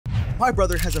My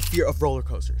brother has a fear of roller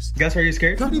coasters. Guess why you're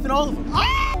scared? Not even all of them.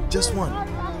 Just one.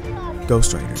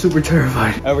 Ghost Rider. Super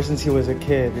terrified. Ever since he was a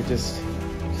kid, it just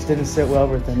didn't sit well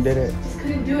with him, did it? Just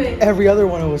couldn't do it. Every other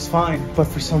one was fine, but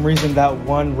for some reason that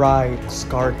one ride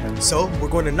scarred him. So we're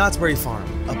going to Knott's Berry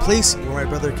Farm, a place where my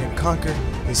brother can conquer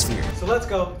his fear. So let's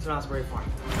go to Knott's Berry Farm.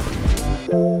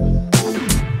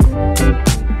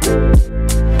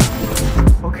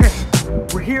 Okay,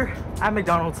 we're here at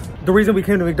McDonald's. The reason we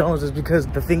came to McDonald's is because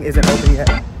the thing isn't open yet.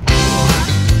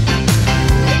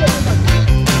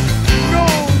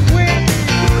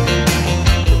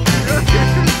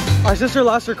 Our sister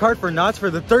lost her card for Knott's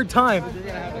for the 3rd time.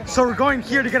 So we're going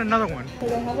here to get another one. I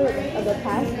have the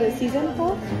pass, the season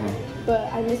pass,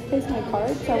 but I misplaced my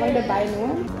card, so I wanted to buy a new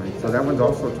one. So that one's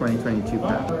also 2022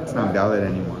 pass. It's not valid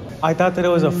anymore. I thought that it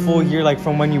was a full year, like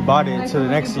from when you bought it to the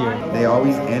next year. They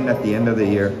always end at the end of the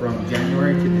year. From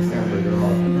January to December, they're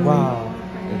all. Wow.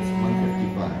 It's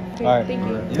 155. All right. Thank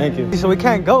you. Thank you. So we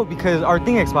can't go because our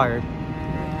thing expired.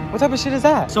 What type of shit is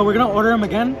that? So we're gonna order them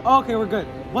again? Oh, okay, we're good.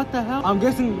 What the hell? I'm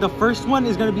guessing the first one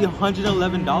is gonna be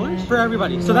 $111 for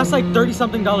everybody. So that's like 30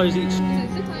 something dollars each.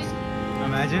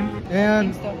 Imagine.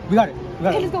 And we got it. We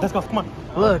got it. Let's go. Come on.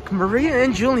 Look, Maria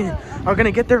and Julian are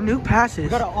gonna get their new passes. We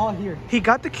got it all here. He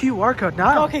got the QR code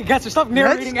now. Okay, guys, stop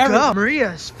narrating Let's everything. go.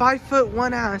 Maria's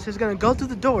 5'1" is gonna go through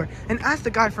the door and ask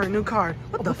the guy for a new card.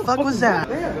 What the fuck was that?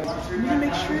 You need to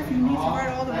make sure if you need to ride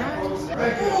all the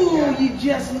rides. Ooh, you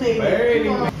just made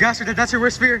it. Guys, that's your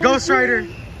worst fear. Ghost Rider.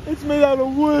 It's made out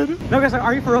of wood. No, guys,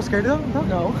 are you for real scared though?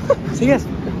 No. So yes.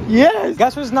 Yes.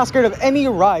 Gasper's not scared of any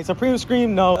ride. Supreme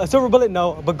Scream, no. A Silver Bullet,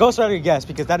 no. But Ghost Rider, yes,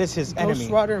 because that is his enemy. Ghost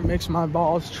Rider makes my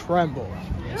balls tremble.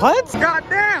 What? God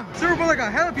damn! Silver Bullet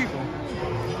got hella people.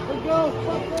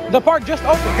 The park just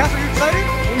opened. Gasper, are you excited?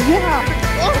 Yeah.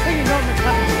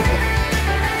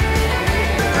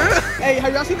 Hey,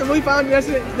 have y'all seen the movie Final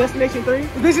Destination 3?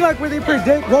 It's basically like where they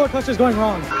predict roller coasters going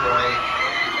wrong.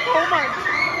 Oh my.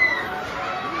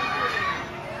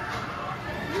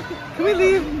 Can we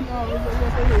leave?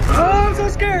 Oh, I'm so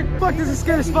scared. Fuck, this is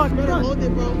scary as fuck. Hold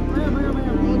it, bro.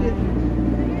 Hold it.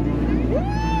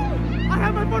 I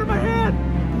have my phone in my hand.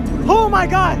 Oh my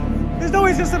god. There's no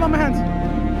way it's just sitting on my hands.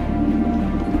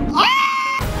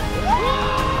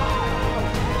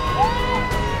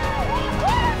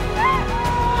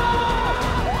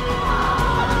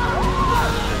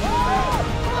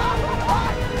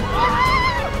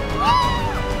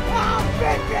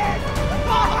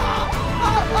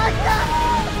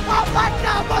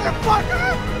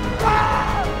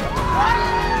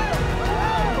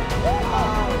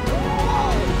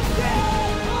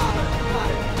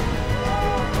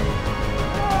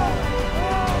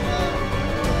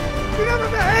 You never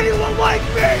met anyone like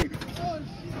me!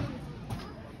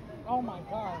 Oh my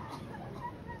god.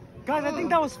 Guys, I think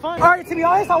that was fun. Alright, to be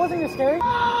honest, I wasn't even scared.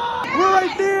 We're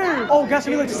right there! Oh,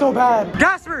 Gasper, you look so bad.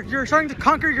 Gasper, you're starting to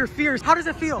conquer your fears. How does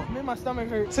it feel? Made my stomach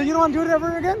hurt. So you don't want to do it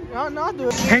ever again? No, I'll do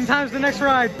it. Hang time's the next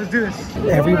ride. Let's do this.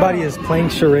 Everybody is playing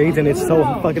charades and it's so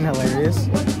fucking hilarious.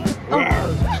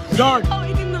 Dog. Oh,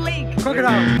 it's in the lake.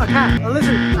 Crocodile. A cat. A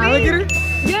lizard. Alligator.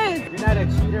 Yes. You're not a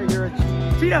cheater, you're a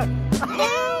cheetah.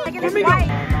 Like it's white.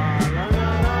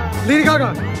 Lady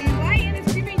Gaga. White and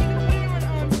it's creepy. You can put it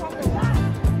on chocolate.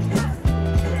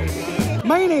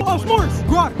 Mayonnaise. Oh, s'mores.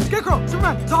 Guac. Scarecrow.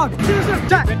 Superman. Dog.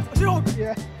 Jack. She-Hulk.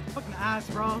 Yeah. Fucking ass,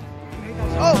 bro.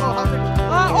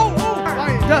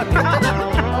 Lion, duck.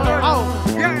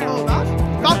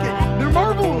 Falcon. They're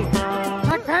marbles.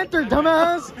 Black Panther,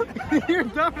 dumbass. You're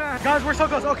dumbass. Guys, we're so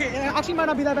close. Okay, it actually might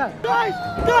not be that bad.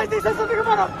 Guys, they said something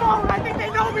about a phone. I think they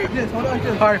know me. Yes, hold on.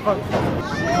 Alright, fuck.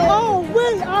 Oh,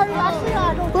 wait. I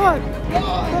don't. Fuck.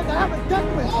 Look, I have a death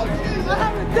wish. I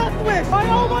have a death wish.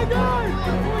 Oh my god.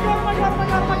 Oh my god.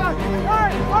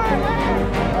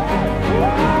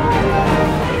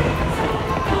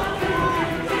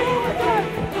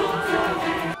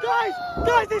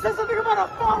 Guys, they said something about a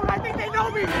phone. I think they know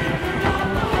me.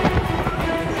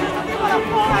 Something about a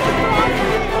phone. I think they know me.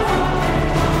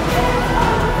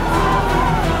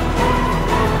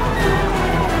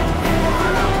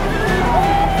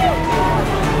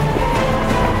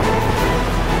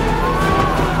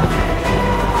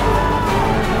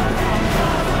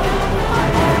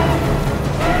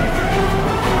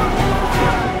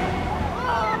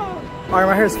 Alright,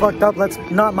 my hair's fucked up. Let's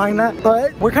not mind that.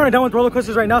 But we're kind of done with roller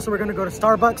coasters right now, so we're gonna go to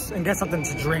Starbucks and get something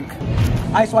to drink.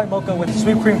 Ice white mocha with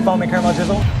sweet cream foam and caramel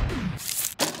drizzle.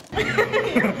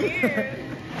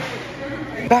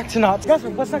 Back to Knott's. Guess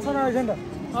what's next on our agenda?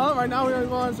 Right now we're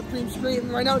going on Supreme Scream.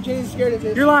 Right now Jane's scared of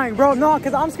it. You're lying, bro. No,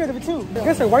 because I'm scared of it too.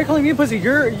 Guess what? Why are you calling me a pussy?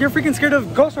 You're freaking scared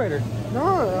of Ghost Rider. No,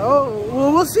 oh,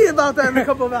 well, we'll see about that in a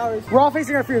couple of hours. We're all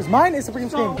facing our fears. Mine is Supreme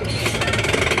Scream.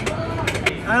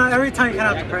 Every time you kind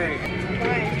of have to pray.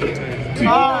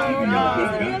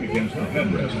 Back against the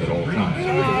headrest at all times.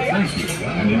 Thank you,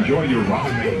 and enjoy your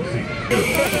ride.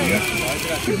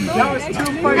 That was too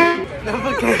funny.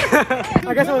 Okay.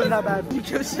 I guess it wasn't that bad. You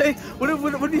kept saying, what if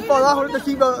he fall off? What if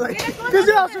the seatbelt, like, because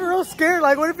I was real scared.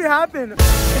 Like, what if it happened?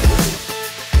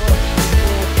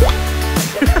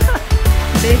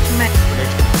 Bitch, man.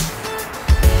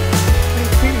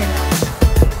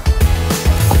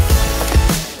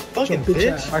 Fucking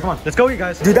bitch. All right, come on. Let's go, you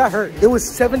guys. Dude, that hurt. It was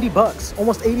 70 bucks.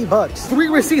 Almost 80 bucks. 3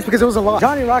 receipts because it was a lot.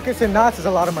 Johnny Rockets and Knots is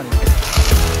a lot of money.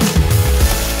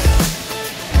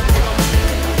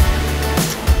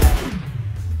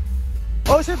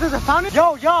 Oh shit, there's a fountain?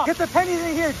 Yo, y'all, get the pennies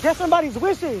in here. Get somebody's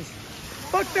wishes.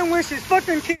 Fuck them wishes. Fuck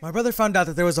them kids. My brother found out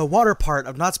that there was a water part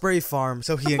of Knott's Berry Farm,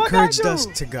 so he encouraged us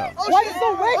to go. Why is it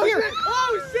so wet here?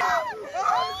 Oh shit!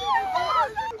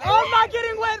 Oh, I'm not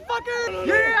getting wet, fucker!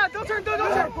 Yeah, don't turn.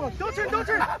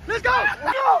 Let's go!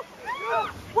 Go!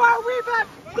 Why are we back?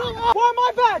 Why am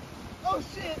I back? Oh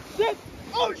shit!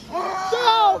 Oh shit!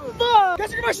 Oh fuck! Guys,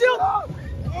 you get my shield!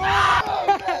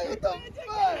 What the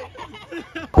fuck?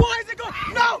 Why is it going?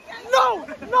 No!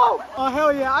 Oh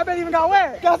hell yeah! I bet even got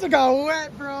wet. Guys, it got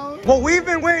wet, bro. What we've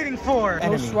been waiting for.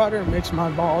 Ghost Rider makes my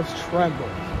balls tremble.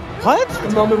 What? The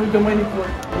moment we've been waiting for.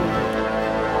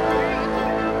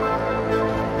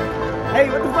 Hey,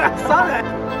 what the fuck? I saw that.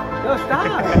 Yo, stop.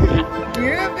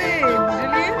 You're a bitch,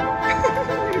 Julian.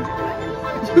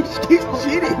 You keep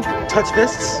cheating. Touch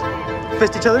fists.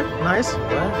 Fist each other. Nice.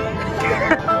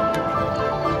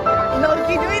 No,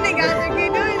 keep doing it, guys.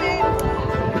 Keep doing it.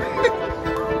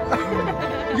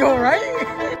 You alright?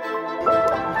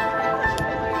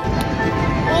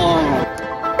 Oh.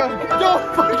 Don't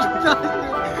fucking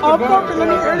die. I'm fucking let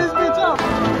me air this bitch up.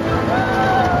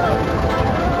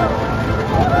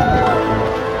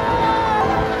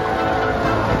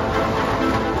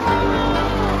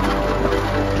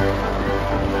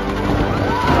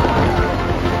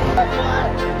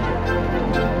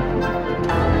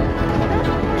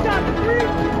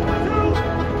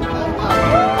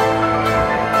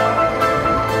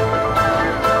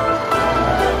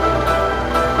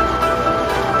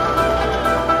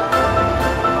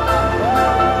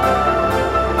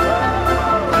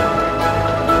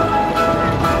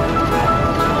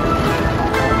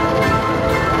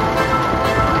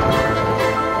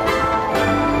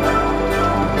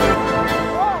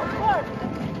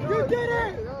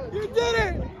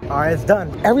 Alright, it's done.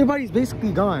 Everybody's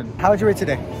basically gone. How would you rate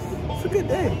today? It's a good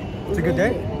day. It's a good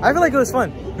day? I feel like it was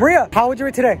fun. Maria, how would you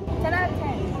rate today? 10 out of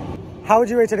 10. How would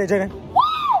you rate today, Jaden?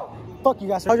 Fuck you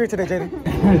guys. How would you rate today, Jaden?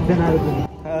 10 out of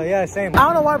 10. Yeah, same. I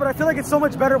don't know why, but I feel like it's so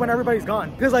much better when everybody's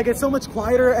gone. Because like it's so much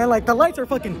quieter and like the lights are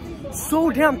fucking so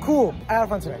damn cool. I had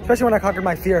fun today. Especially when I conquered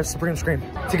my fear of Supreme Scream.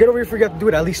 To get over your fear, you have to do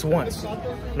it at least once.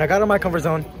 And I got out of my comfort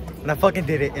zone and I fucking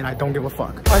did it and I don't give a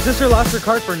fuck. My sister lost her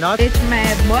card for Knott's. Bitch,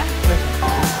 man, what?